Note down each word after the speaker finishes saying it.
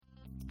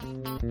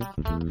The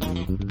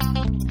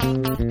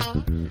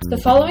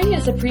following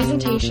is a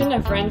presentation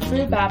of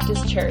Renfrew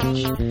Baptist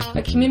Church,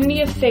 a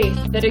community of faith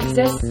that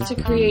exists to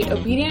create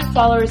obedient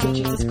followers of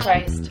Jesus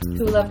Christ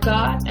who love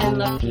God and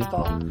love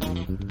people.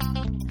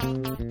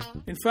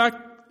 In fact,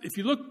 if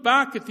you look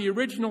back at the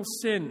original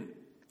sin,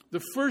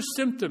 the first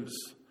symptoms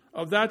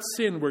of that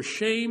sin were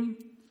shame,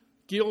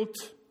 guilt,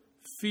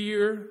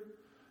 fear.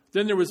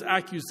 Then there was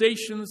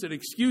accusations and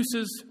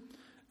excuses,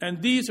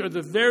 and these are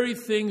the very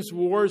things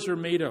wars are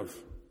made of.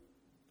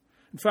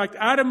 In fact,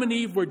 Adam and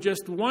Eve were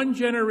just one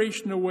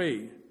generation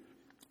away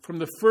from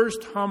the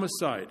first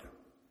homicide.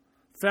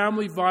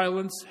 Family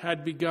violence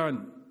had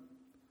begun.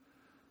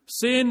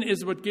 Sin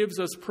is what gives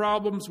us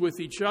problems with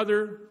each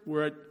other.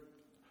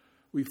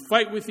 We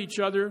fight with each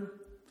other,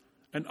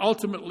 and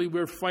ultimately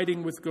we're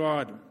fighting with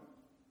God.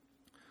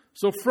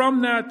 So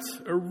from that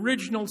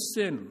original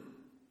sin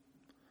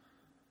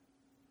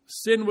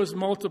was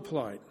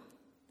multiplied,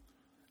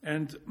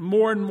 and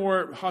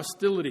more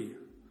hostility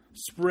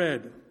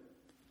spread.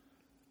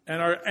 And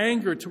our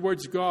anger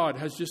towards God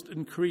has just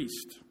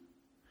increased.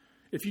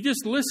 If you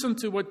just listen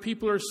to what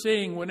people are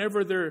saying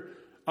whenever they're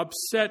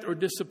upset or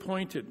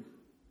disappointed.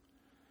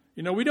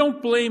 We don't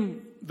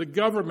blame the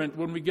government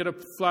when we get a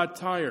flat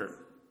tire.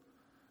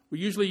 We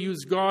usually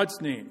use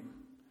God's name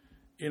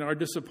in our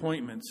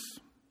disappointments.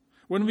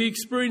 When we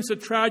experience a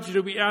tragedy,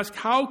 we ask,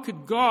 how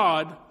could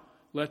God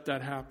let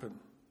that happen?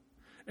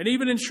 And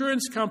even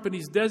insurance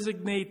companies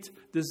designate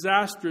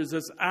disasters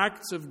as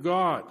acts of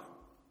God.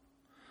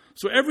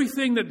 So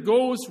everything that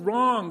goes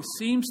wrong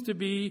seems to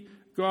be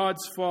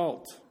God's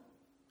fault.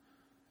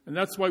 And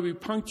that's why we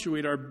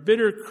punctuate our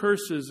bitter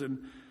curses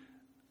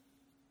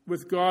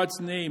with God's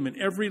name in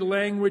every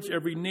language,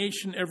 every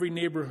nation, every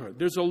neighborhood.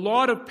 There's a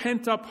lot of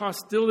pent-up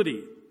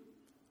hostility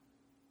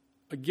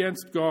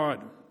against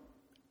God,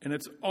 and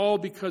it's all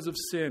because of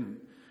sin.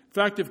 In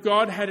fact, if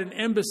God had an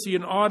embassy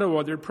in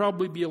Ottawa, there'd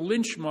probably be a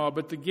lynch mob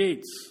at the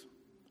gates.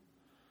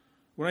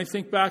 When I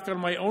think back on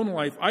my own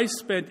life, I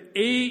spent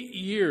 8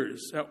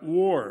 years at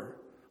war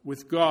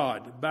with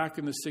God back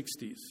in the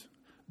 60s.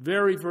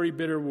 Very, very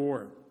bitter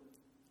war.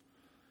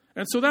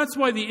 And so that's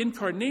why the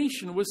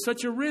incarnation was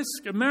such a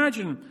risk.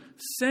 Imagine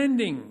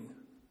sending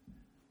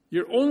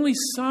your only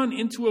son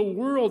into a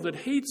world that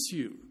hates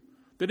you,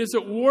 that is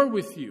at war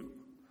with you,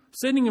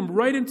 sending him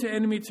right into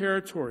enemy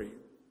territory.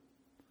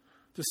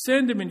 To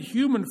send him in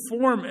human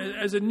form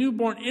as a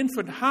newborn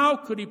infant, how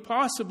could he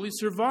possibly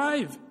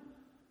survive?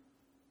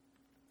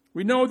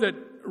 We know that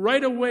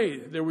right away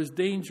there was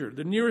danger.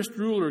 The nearest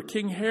ruler,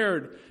 King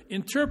Herod,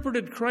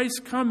 interpreted Christ's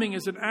coming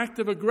as an act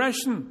of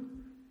aggression.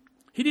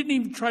 He didn't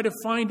even try to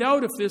find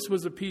out if this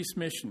was a peace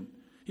mission.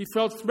 He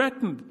felt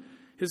threatened.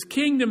 His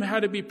kingdom had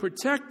to be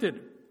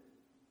protected.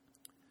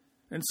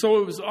 And so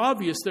it was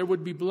obvious there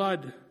would be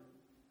blood.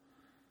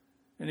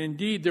 And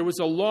indeed, there was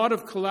a lot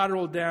of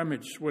collateral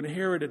damage when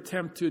Herod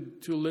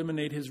attempted to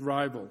eliminate his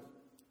rival.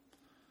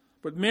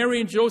 But Mary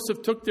and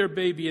Joseph took their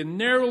baby and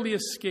narrowly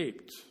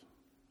escaped.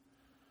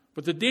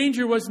 But the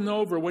danger wasn't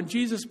over. When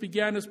Jesus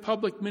began his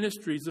public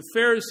ministries, the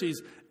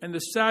Pharisees and the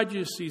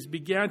Sadducees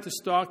began to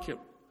stalk him.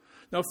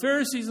 Now,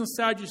 Pharisees and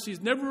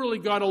Sadducees never really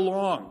got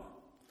along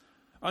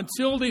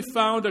until they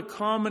found a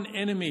common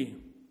enemy.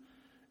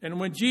 And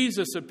when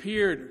Jesus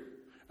appeared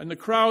and the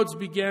crowds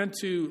began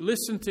to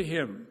listen to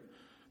him,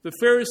 the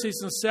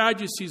Pharisees and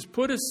Sadducees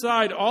put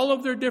aside all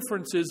of their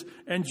differences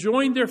and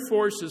joined their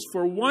forces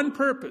for one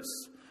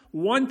purpose,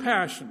 one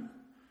passion,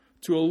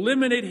 to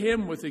eliminate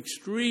him with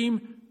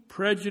extreme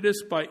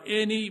prejudice by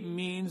any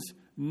means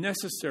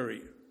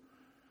necessary,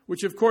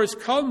 which of course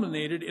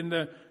culminated in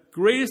the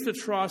greatest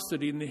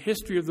atrocity in the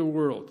history of the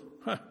world.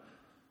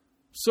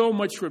 So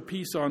much for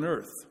peace on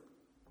earth.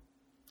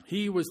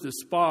 He was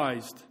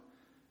despised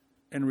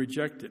and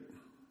rejected.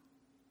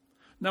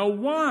 Now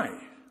why?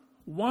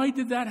 Why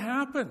did that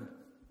happen?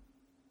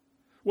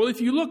 Well,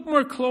 if you look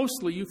more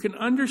closely, you can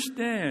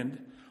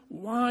understand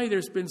why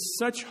there's been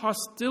such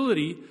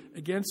hostility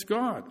against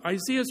God.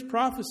 Isaiah's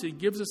prophecy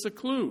gives us a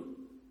clue.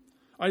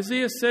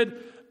 Isaiah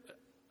said,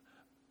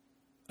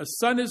 a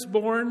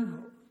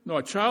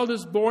child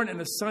is born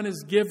and a son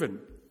is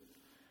given.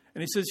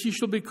 And he says, he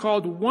shall be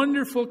called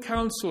Wonderful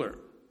Counselor.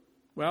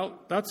 Well,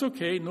 that's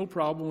okay, no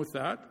problem with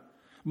that.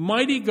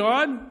 Mighty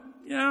God?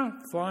 Yeah,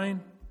 fine.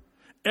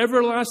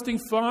 Everlasting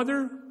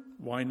Father?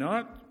 Why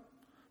not?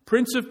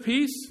 Prince of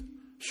Peace?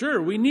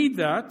 Sure, we need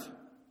that.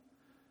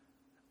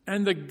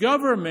 And the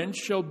government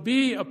shall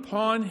be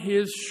upon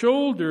his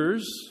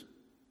shoulders,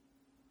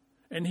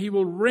 and he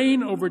will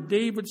reign over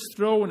David's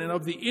throne, and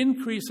of the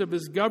increase of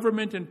his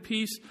government and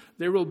peace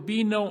there will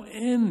be no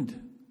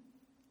end.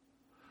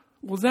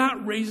 Well,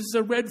 that raises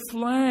a red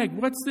flag.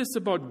 What's this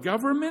about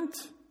government?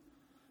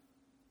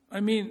 I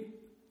mean,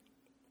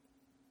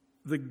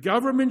 the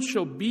government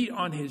shall be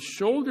on his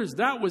shoulders.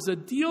 That was a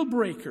deal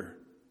breaker.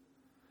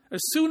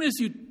 As soon as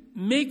you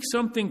make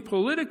something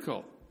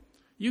political,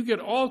 you get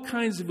all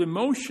kinds of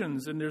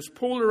emotions, and there's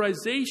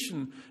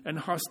polarization, and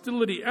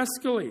hostility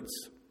escalates.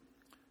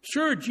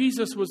 Sure,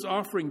 Jesus was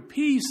offering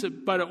peace,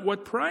 but at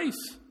what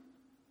price?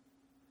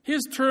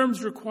 His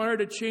terms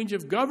required a change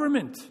of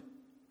government.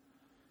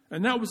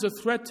 And that was a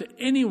threat to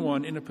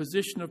anyone in a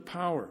position of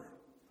power.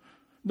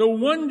 No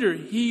wonder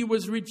he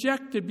was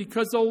rejected,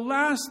 because the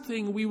last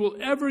thing we will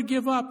ever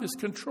give up is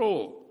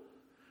control.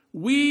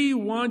 We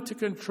want to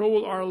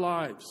control our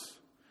lives.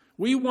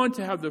 We want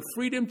to have the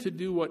freedom to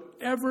do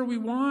whatever we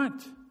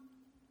want.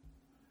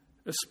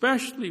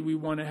 Especially, we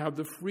want to have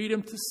the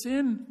freedom to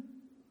sin.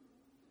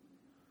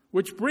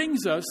 Which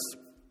brings us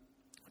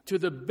to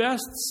the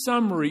best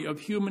summary of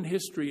human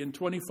history in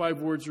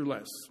 25 words or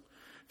less.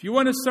 If you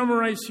want to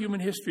summarize human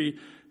history,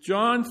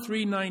 John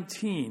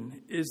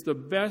 3:19 is the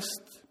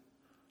best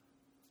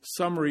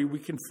summary we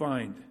can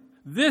find.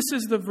 This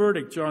is the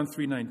verdict, John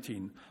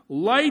 3:19.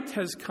 Light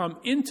has come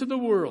into the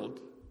world,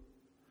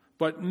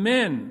 but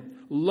men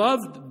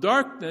loved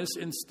darkness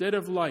instead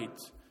of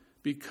light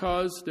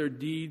because their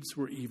deeds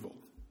were evil.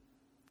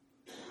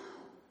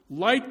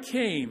 Light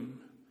came,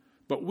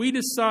 but we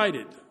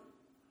decided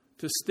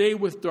to stay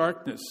with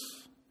darkness.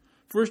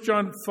 1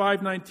 John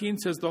 5:19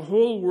 says the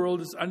whole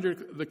world is under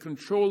the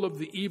control of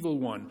the evil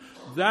one.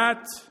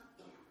 That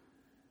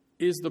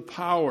is the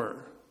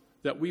power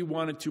that we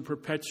wanted to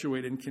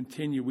perpetuate and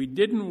continue. We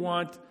didn't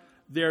want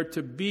there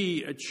to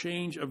be a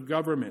change of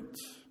government.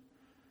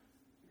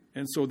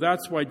 And so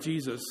that's why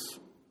Jesus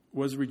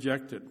was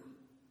rejected.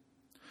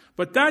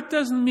 But that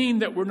doesn't mean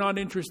that we're not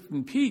interested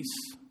in peace.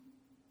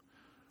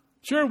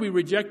 Sure, we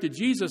rejected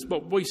Jesus,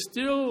 but we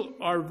still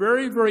are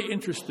very, very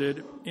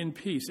interested in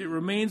peace. It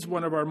remains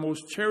one of our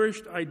most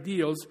cherished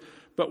ideals,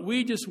 but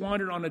we just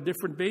want it on a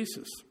different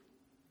basis.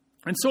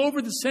 And so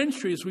over the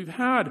centuries, we've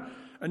had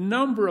a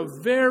number of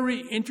very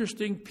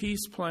interesting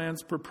peace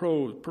plans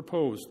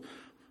proposed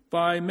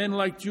by men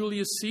like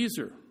Julius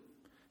Caesar.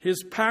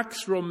 His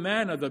Pax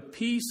Romana, the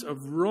peace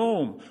of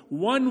Rome,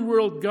 one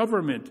world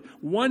government,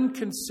 one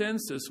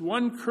consensus,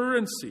 one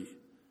currency.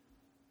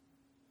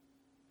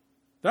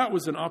 That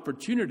was an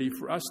opportunity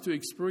for us to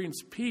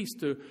experience peace,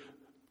 to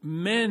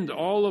mend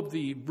all of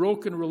the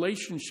broken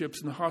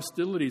relationships and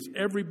hostilities,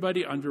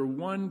 everybody under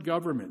one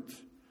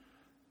government.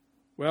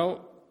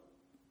 Well,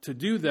 to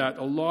do that,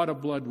 a lot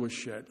of blood was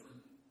shed.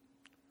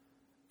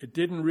 It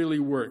didn't really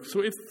work.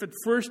 So if at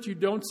first you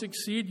don't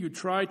succeed, you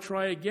try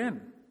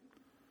again.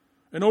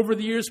 And over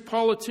the years,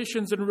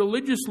 politicians and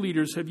religious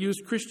leaders have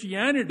used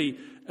Christianity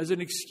as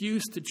an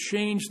excuse to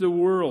change the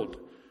world.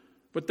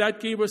 But that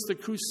gave us the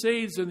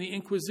Crusades and the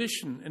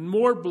Inquisition, and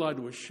more blood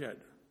was shed.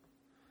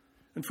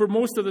 And for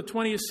most of the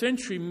 20th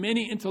century,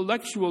 many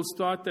intellectuals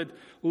thought that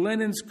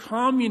Lenin's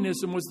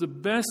communism was the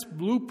best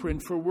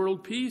blueprint for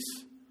world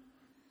peace.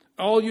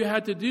 All you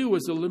had to do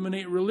was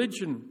eliminate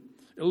religion,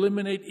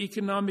 eliminate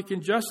economic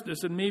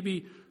injustice, and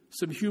maybe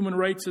some human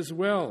rights as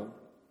well.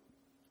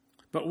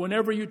 But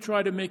whenever you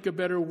try to make a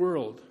better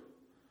world,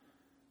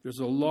 there's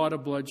a lot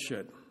of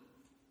bloodshed.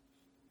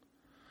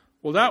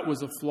 Well, that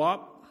was a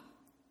flop.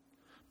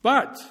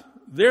 But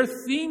their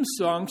theme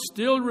song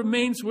still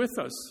remains with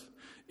us.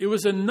 It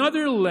was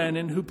another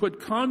Lenin who put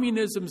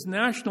communism's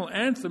national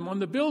anthem on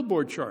the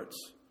Billboard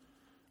charts.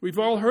 We've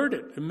all heard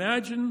it.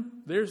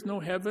 Imagine there's no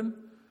heaven.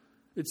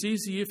 It's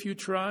easy if you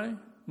try.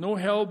 No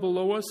hell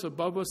below us,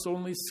 above us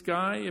only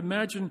sky.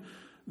 Imagine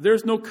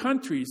there's no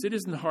countries. It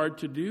isn't hard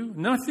to do.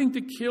 Nothing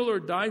to kill or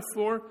die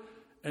for,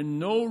 and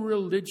no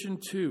religion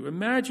too.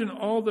 Imagine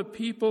all the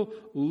people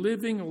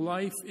living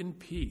life in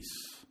peace.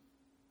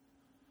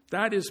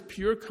 That is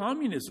pure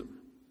communism.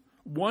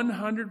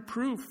 100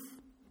 proof.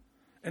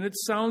 And it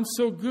sounds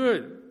so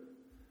good.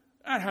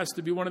 That has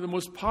to be one of the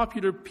most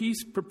popular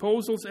peace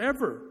proposals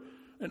ever.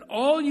 And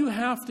all you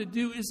have to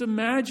do is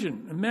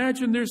imagine.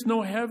 Imagine there's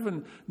no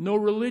heaven, no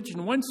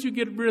religion. Once you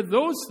get rid of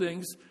those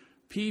things,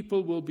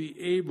 people will be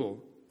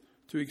able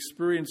to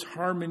experience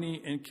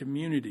harmony and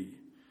community.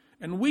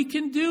 And we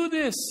can do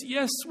this.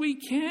 Yes, we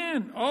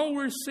can. All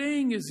we're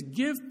saying is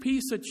give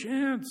peace a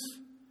chance.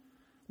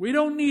 We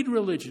don't need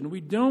religion.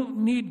 We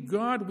don't need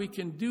God. We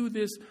can do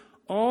this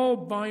all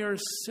by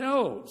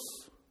ourselves.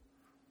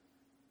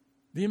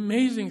 The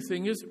amazing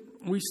thing is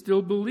we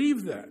still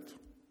believe that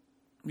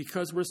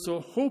because we're so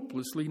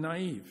hopelessly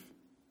naive.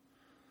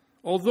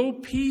 Although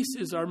peace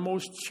is our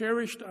most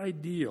cherished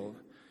ideal,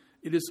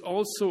 it is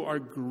also our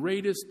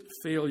greatest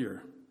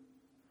failure.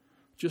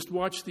 Just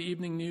watch the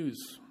evening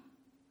news.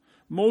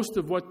 Most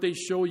of what they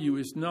show you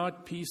is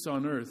not peace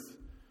on earth,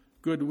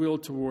 goodwill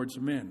towards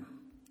men.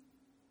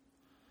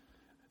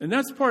 And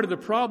that's part of the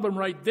problem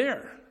right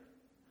there.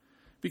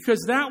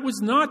 Because that was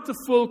not the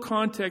full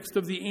context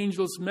of the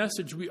angel's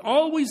message. We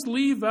always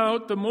leave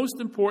out the most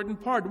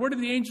important part. What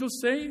did the angels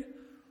say?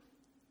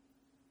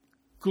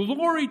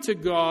 Glory to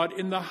God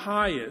in the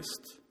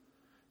highest,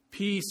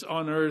 peace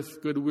on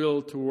earth,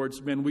 goodwill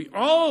towards men. We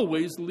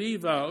always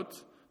leave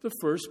out the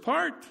first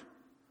part.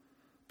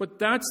 But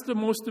that's the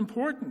most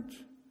important.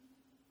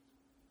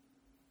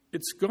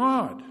 It's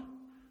God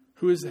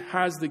who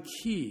has the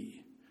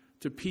key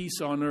to peace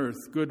on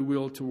earth,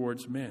 goodwill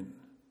towards men.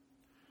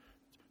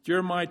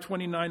 Jeremiah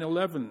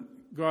 29:11,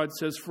 God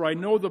says, "For I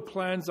know the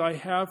plans I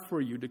have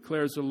for you,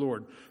 declares the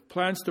Lord,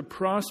 plans to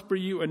prosper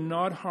you and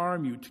not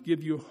harm you, to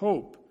give you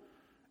hope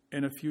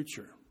and a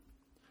future.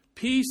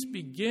 Peace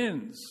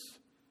begins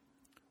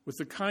with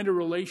the kind of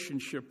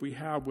relationship we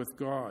have with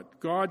God.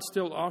 God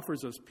still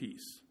offers us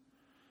peace.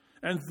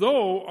 And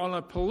though on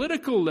a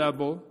political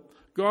level,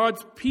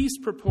 God's peace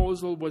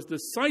proposal was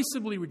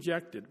decisively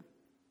rejected,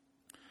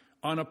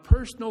 on a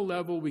personal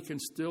level, we can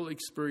still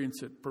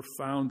experience it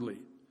profoundly.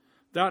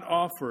 That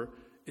offer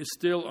is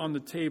still on the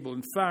table.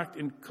 In fact,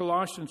 in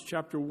Colossians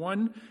chapter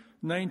 1,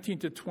 19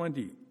 to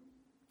 20,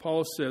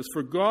 Paul says,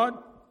 "For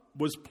God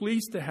was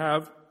pleased to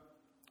have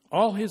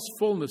all his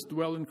fullness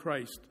dwell in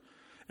Christ,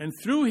 and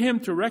through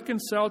him to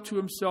reconcile to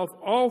himself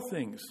all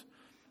things,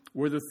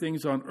 whether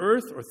things on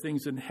earth or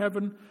things in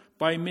heaven,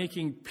 by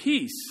making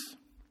peace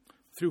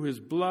through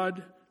his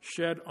blood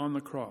shed on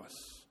the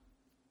cross."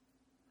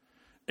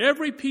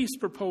 Every peace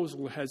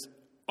proposal has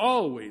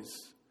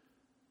always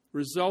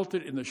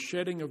resulted in the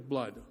shedding of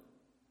blood.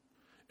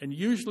 And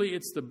usually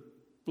it's the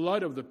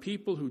blood of the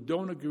people who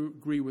don't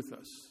agree with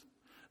us.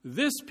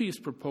 This peace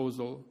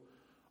proposal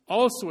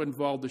also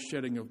involved the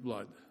shedding of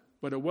blood.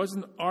 But it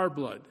wasn't our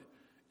blood.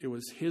 It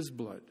was his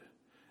blood.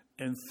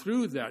 And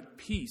through that,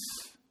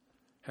 peace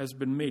has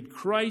been made.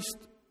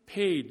 Christ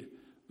paid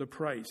the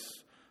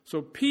price.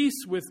 So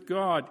peace with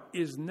God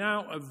is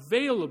now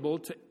available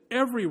to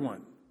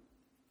everyone.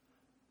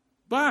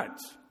 But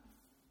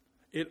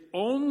it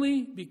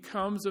only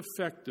becomes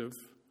effective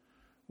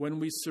when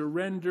we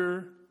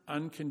surrender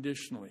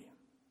unconditionally.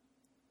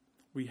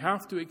 We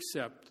have to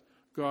accept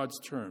God's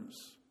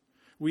terms.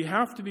 We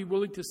have to be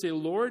willing to say,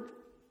 "Lord,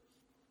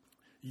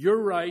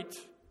 you're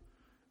right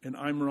and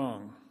I'm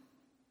wrong.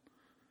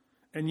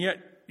 And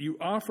yet you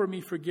offer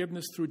me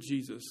forgiveness through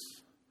Jesus.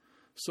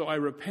 So I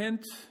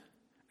repent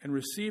and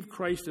receive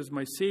Christ as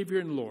my Savior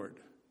and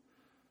Lord.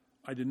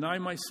 I deny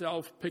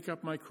myself, pick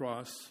up my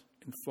cross,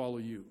 and follow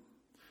you."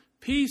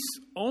 Peace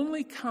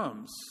only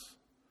comes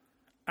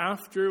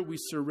after we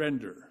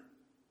surrender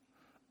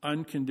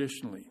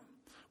unconditionally.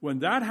 When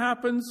that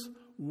happens,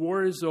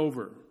 war is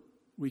over.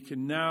 We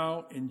can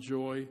now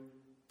enjoy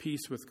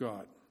peace with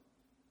God.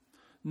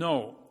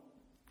 No,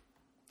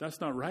 that's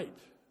not right.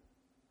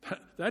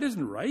 That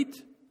isn't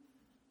right.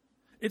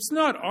 It's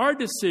not our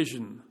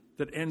decision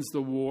that ends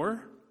the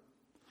war.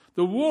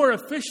 The war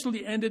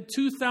officially ended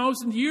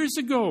 2,000 years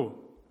ago.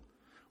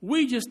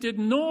 We just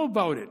didn't know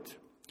about it.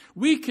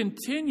 We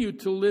continued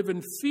to live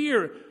in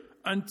fear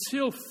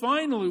until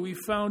finally we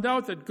found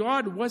out that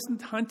God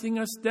wasn't hunting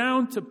us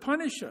down to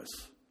punish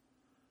us.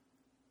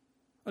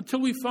 Until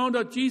we found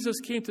out Jesus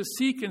came to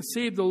seek and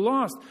save the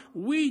lost.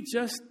 We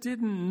just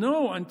didn't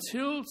know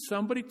until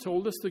somebody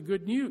told us the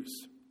good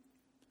news.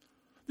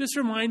 This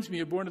reminds me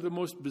of one of the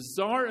most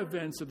bizarre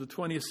events of the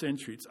 20th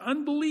century. It's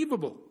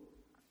unbelievable.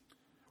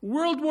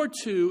 World War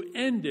II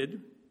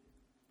ended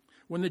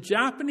when the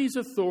Japanese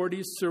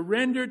authorities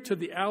surrendered to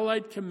the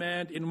Allied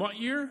command in what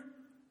year?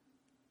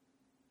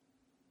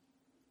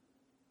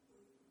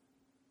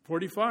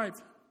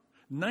 1945.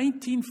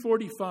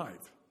 1945.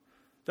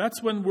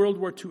 That's when World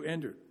War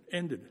II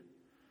ended.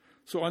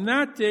 So on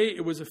that day,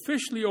 it was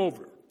officially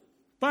over.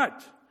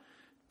 But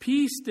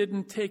peace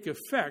didn't take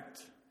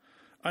effect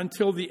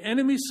until the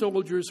enemy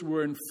soldiers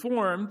were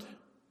informed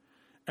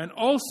and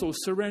also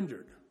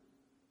surrendered.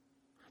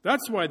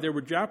 That's why there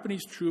were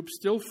Japanese troops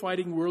still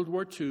fighting World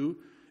War II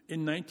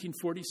in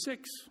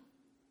 1946.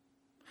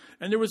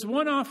 And there was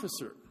one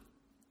officer,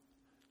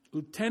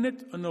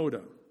 Lieutenant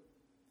Onoda,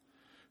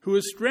 who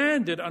was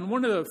stranded on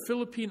one of the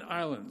Philippine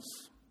islands.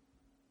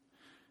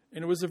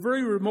 And it was a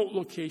very remote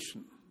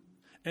location.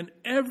 And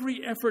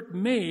every effort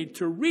made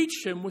to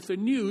reach him with the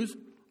news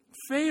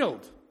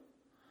failed.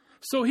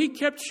 So he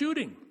kept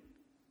shooting.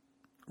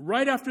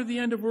 Right after the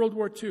end of World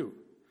War II,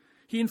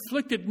 he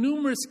inflicted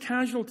numerous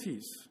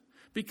casualties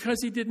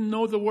because he didn't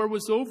know the war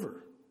was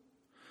over.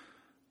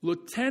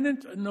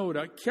 Lieutenant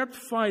Onoda kept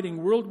fighting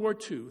World War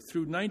II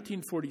through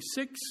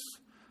 1946,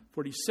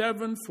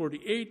 47,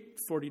 48,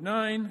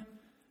 49,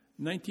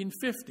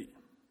 1950.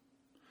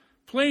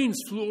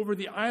 Planes flew over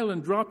the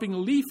island dropping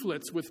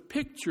leaflets with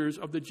pictures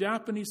of the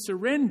Japanese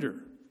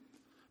surrender.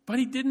 But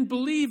he didn't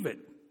believe it.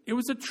 It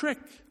was a trick.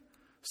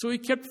 So he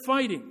kept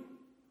fighting.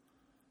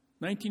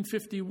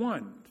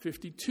 1951,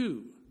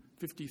 52,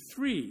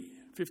 53,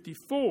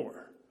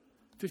 54,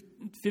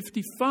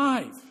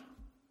 55.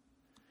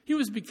 He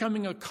was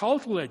becoming a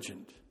cult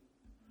legend.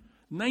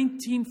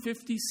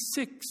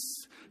 1956,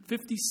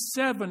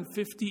 57,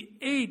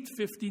 58,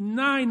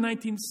 59,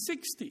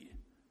 1960.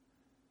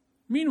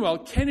 Meanwhile,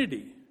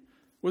 Kennedy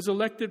was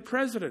elected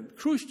president.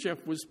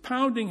 Khrushchev was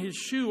pounding his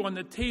shoe on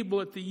the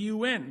table at the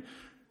UN.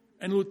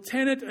 And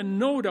Lieutenant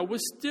Onoda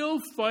was still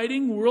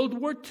fighting World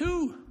War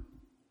II.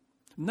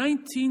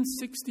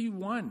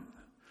 1961,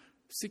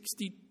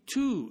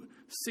 62,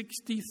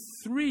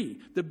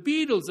 63. The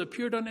Beatles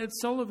appeared on Ed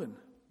Sullivan.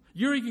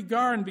 Yuri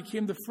Gagarin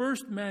became the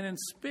first man in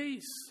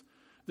space.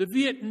 The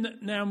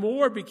Vietnam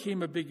War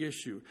became a big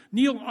issue.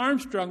 Neil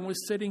Armstrong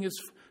was setting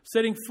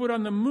foot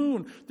on the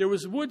moon. There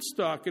was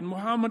Woodstock and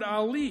Muhammad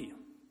Ali.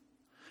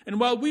 And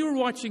while we were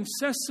watching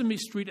Sesame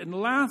Street and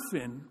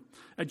laughing,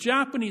 A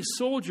Japanese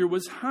soldier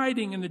was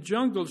hiding in the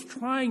jungles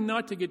trying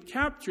not to get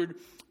captured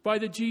by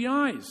the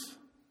GIs.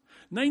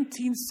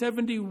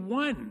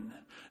 1971,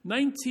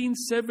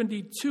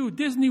 1972,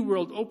 Disney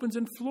World opens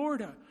in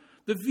Florida.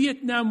 The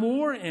Vietnam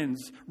War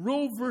ends.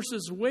 Roe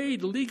versus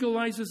Wade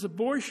legalizes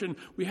abortion.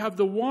 We have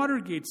the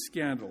Watergate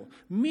scandal.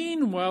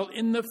 Meanwhile,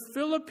 in the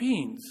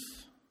Philippines,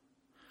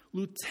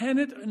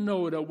 Lieutenant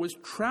Onoda was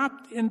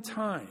trapped in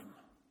time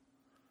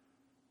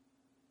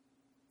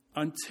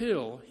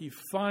until he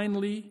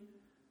finally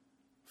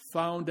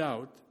found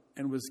out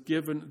and was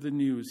given the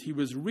news. He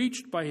was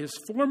reached by his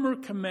former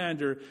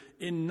commander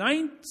in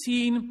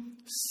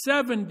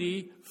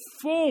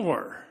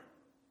 1974.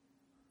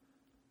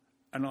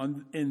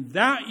 And in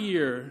that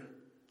year,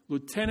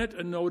 Lieutenant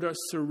Onoda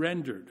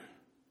surrendered.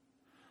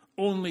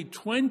 Only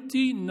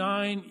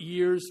 29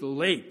 years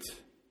late.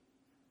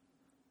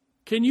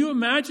 Can you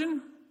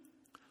imagine?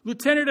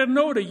 Lieutenant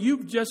Onoda,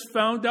 you've just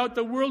found out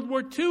that World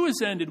War II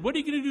has ended. What are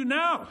you going to do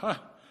now?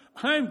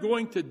 I'm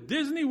going to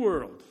Disney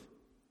World.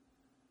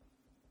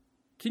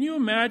 Can you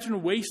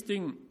imagine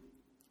wasting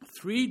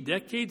 3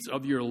 decades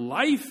of your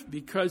life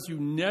because you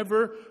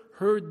never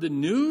heard the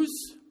news,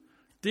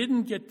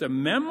 didn't get the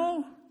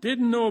memo,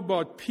 didn't know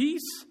about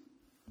peace?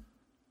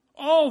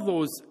 All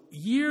those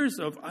years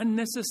of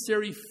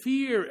unnecessary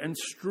fear and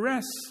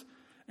stress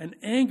and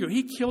anger.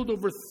 He killed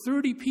over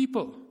 30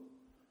 people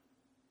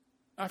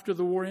after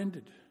the war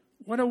ended.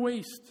 What a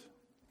waste.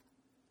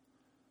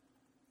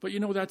 But you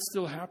know that's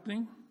still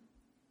happening.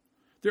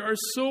 There are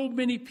so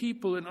many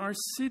people in our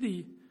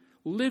city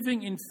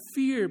living in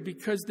fear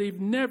because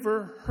they've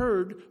never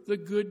heard the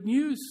good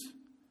news.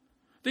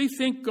 They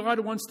think God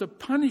wants to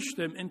punish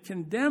them and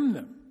condemn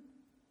them.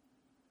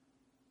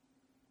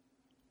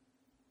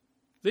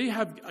 They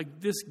have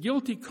this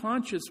guilty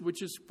conscience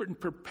which is in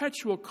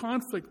perpetual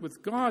conflict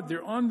with God.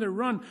 They're on the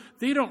run.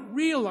 They don't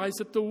realize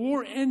that the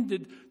war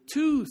ended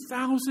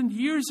 2,000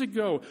 years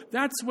ago.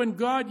 That's when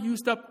God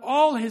used up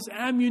all his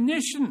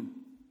ammunition.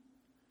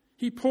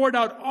 He poured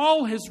out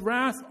all his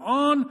wrath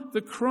on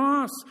the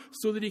cross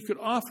so that he could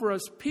offer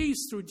us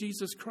peace through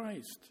Jesus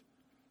Christ.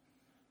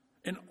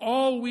 And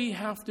all we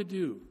have to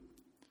do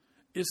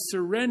is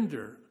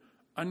surrender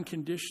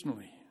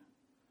unconditionally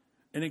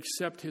and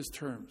accept his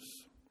terms.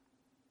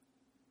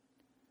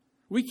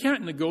 We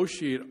can't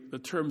negotiate the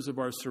terms of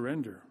our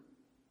surrender.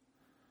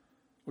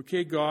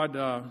 Okay, God,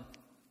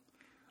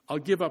 I'll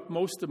give up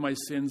most of my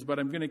sins, but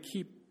I'm going to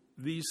keep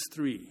these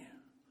 3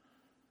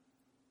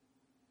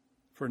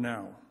 for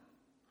now.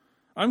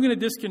 I'm going to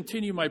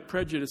discontinue my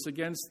prejudice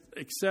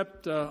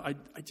except I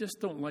just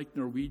don't like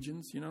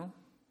Norwegians, you know.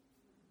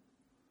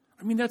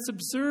 I mean, that's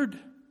absurd.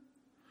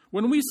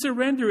 When we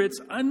surrender, it's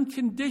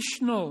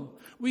unconditional.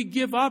 We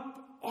give up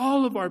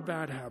all of our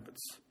bad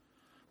habits.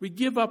 We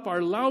give up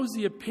our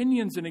lousy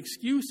opinions and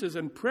excuses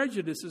and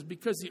prejudices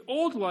because the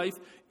old life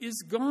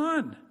is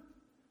gone.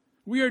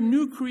 We are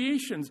new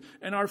creations,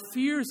 and our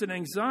fears and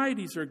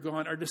anxieties are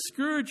gone. Our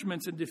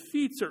discouragements and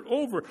defeats are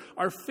over.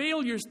 Our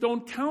failures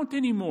don't count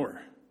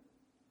anymore.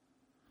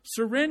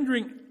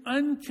 Surrendering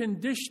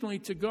unconditionally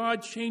to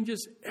God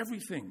changes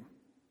everything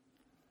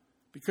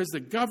because the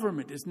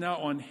government is now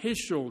on his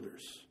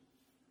shoulders.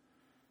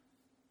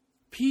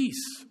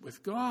 Peace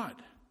with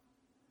God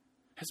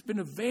has been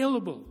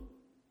available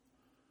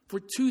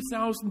for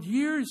 2,000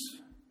 years.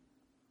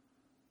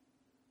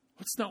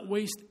 Let's not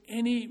waste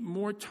any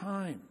more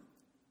time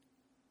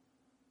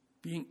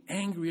being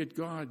angry at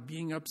God,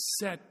 being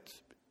upset,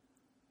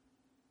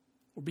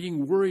 or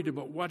being worried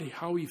about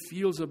how he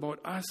feels about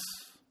us.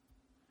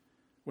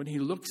 When he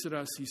looks at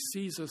us, he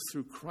sees us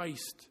through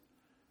Christ.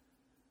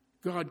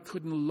 God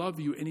couldn't love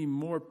you any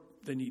more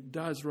than he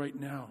does right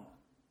now.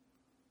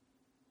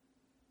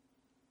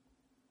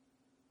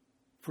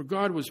 For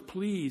God was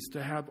pleased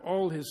to have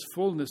all his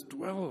fullness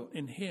dwell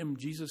in him,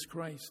 Jesus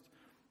Christ,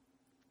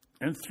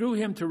 and through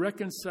him to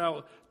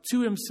reconcile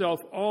to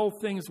himself all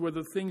things,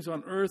 whether things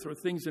on earth or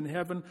things in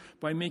heaven,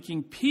 by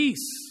making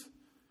peace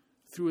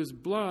through his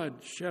blood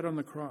shed on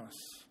the cross.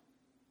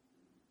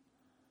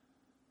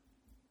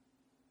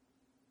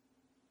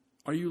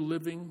 Are you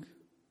living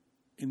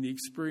in the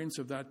experience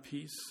of that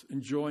peace,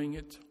 enjoying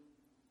it?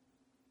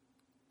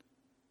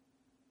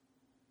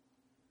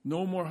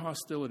 No more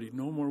hostility,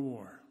 no more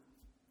war,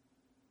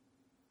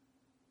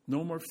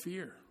 no more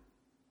fear.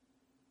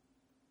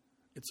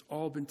 It's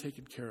all been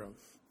taken care of.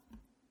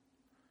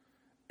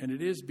 And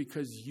it is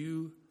because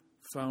you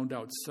found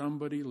out.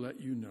 Somebody let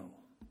you know.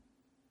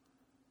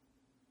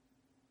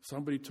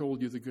 Somebody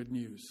told you the good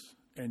news,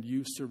 and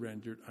you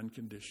surrendered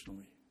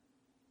unconditionally.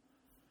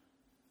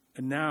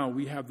 And now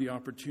we have the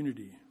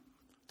opportunity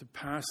to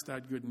pass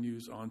that good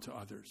news on to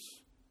others.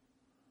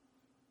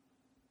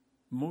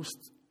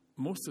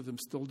 Most of them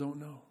still don't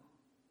know.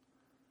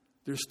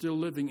 They're still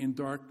living in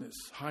darkness,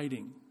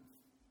 hiding,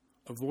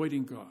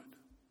 avoiding God,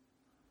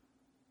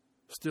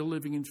 still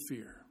living in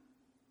fear.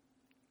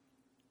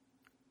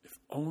 If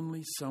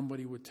only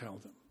somebody would tell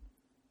them,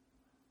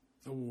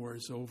 the war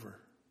is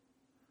over.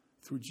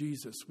 Through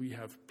Jesus, we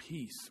have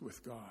peace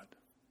with God.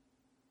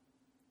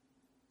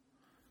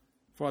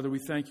 Father, we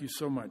thank you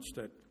so much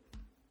that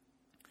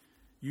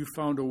you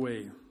found a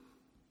way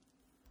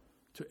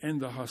to end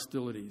the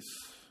hostilities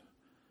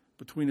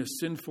between a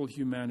sinful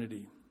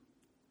humanity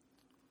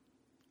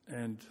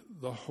and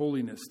the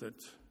holiness that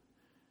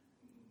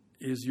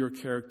is your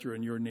character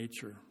and your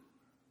nature.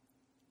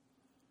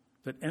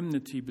 That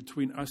enmity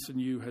between us and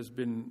you has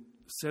been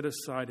set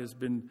aside, has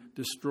been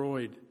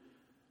destroyed,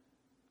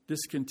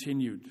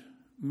 discontinued,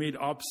 made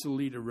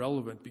obsolete,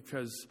 irrelevant,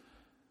 because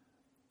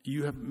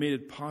you have made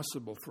it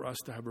possible for us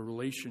to have a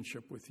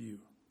relationship with you.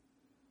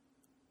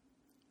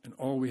 And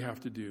all we have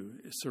to do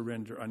is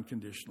surrender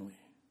unconditionally.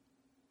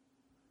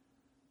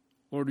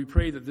 Lord, we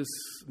pray that this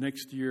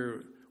next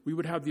year we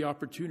would have the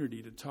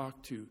opportunity to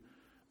talk to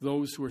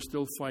those who are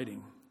still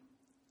fighting,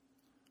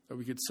 that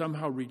we could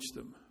somehow reach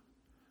them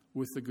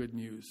with the good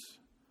news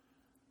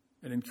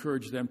and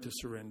encourage them to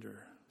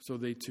surrender so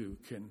they too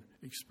can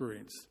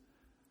experience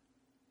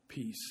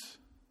peace.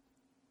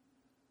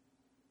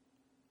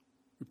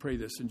 We pray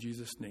this in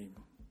Jesus' name.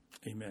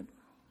 Amen.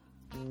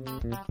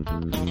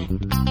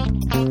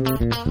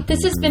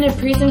 This has been a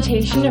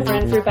presentation of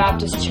Renfrew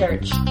Baptist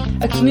Church,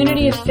 a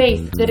community of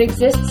faith that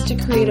exists to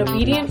create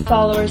obedient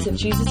followers of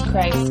Jesus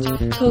Christ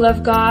who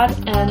love God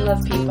and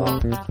love people.